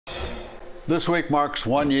This week marks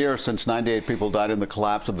 1 year since 98 people died in the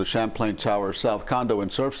collapse of the Champlain Towers South condo in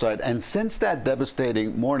Surfside. And since that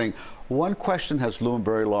devastating morning, one question has loomed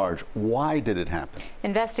very large. Why did it happen?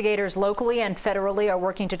 Investigators locally and federally are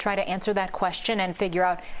working to try to answer that question and figure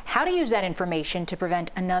out how to use that information to prevent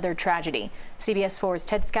another tragedy. CBS 4's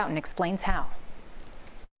Ted Scouten explains how.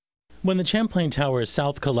 When the Champlain Towers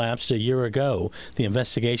South collapsed a year ago, the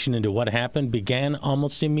investigation into what happened began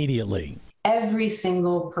almost immediately. Every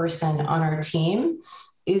single person on our team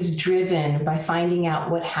is driven by finding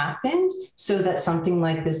out what happened so that something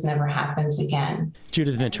like this never happens again.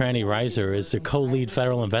 Judith Mitrani-Reiser is the co-lead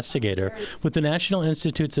federal investigator with the National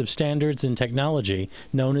Institutes of Standards and Technology,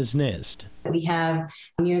 known as NIST. We have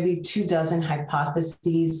nearly 24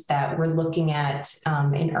 hypotheses that we're looking at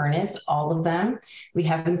in earnest, all of them. We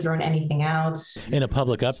haven't thrown anything out. In a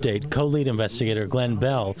public update, co-lead investigator Glenn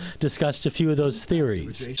Bell discussed a few of those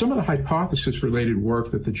theories. Some of the hypothesis-related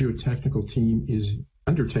work that the geotechnical team is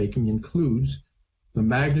undertaking includes the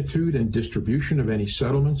magnitude and distribution of any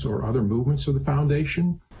settlements or other movements of the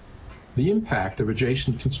foundation, the impact of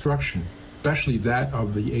adjacent construction, especially that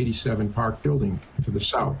of the 87 Park building to the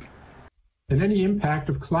south, and any impact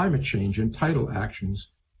of climate change and tidal actions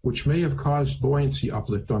which may have caused buoyancy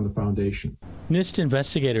uplift on the foundation. NIST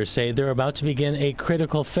investigators say they're about to begin a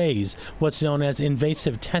critical phase, what's known as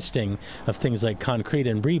invasive testing of things like concrete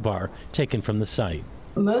and rebar taken from the site.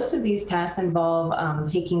 Most of these tests involve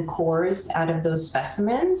taking cores out of those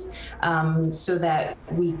specimens so that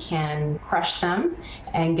we can crush them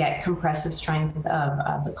and get compressive strength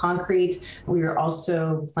of the concrete. We are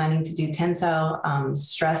also planning to do tensile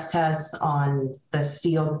stress tests on the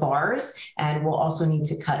steel bars, and we'll also need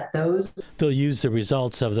to cut those. They'll use the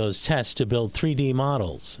results of those tests to build 3D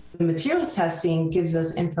models. The materials testing gives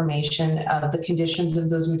us information of the conditions of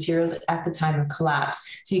those materials at the time of collapse.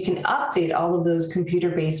 So you can update all of those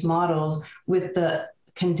computer-based models with the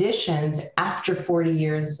conditions after 40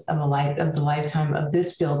 years of the lifetime of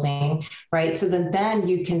this building, right? So then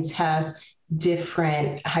you can test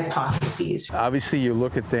different hypotheses. Obviously, you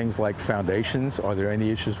look at things like foundations. Are there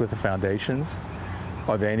any issues with the foundations?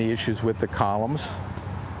 Are there any issues with the columns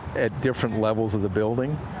at different levels of the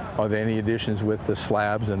building? Are there any additions with the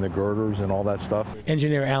slabs and the girders and all that stuff?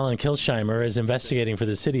 Engineer Alan Kilsheimer is investigating for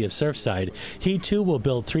the city of Surfside. He too will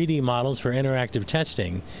build 3D models for interactive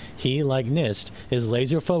testing. He, like NIST, is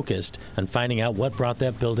laser focused on finding out what brought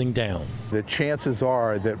that building down. The chances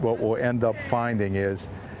are that what we'll end up finding is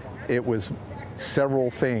it was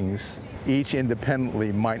several things. Each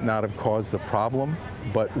independently might not have caused the problem,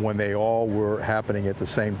 but when they all were happening at the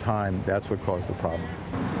same time, that's what caused the problem.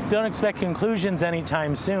 Don't expect conclusions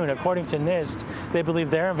anytime soon. According to NIST, they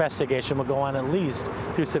believe their investigation will go on at least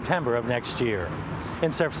through September of next year.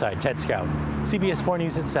 In Surfside, Ted Scouten, CBS 4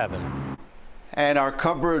 News at 7. And our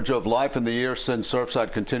coverage of life in the year since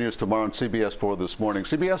Surfside continues tomorrow on CBS 4 this morning.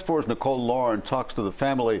 CBS 4's Nicole Lauren talks to the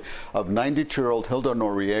family of 92-year-old Hilda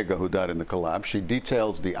Noriega, who died in the collapse. She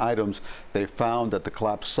details the items they found at the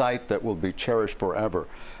collapse site that will be cherished forever.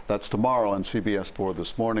 That's tomorrow on CBS 4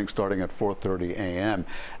 this morning, starting at 4:30 a.m.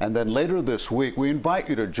 And then later this week, we invite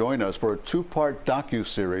you to join us for a two-part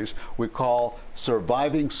docu-series we call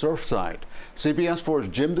Surviving Surfside. CBS 4's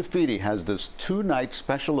Jim DeFeeti has this two-night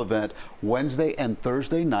special event Wednesday and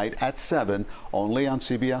Thursday night at 7, only on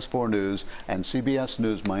CBS 4 News and CBS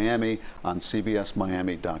News Miami on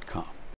CBSMiami.com.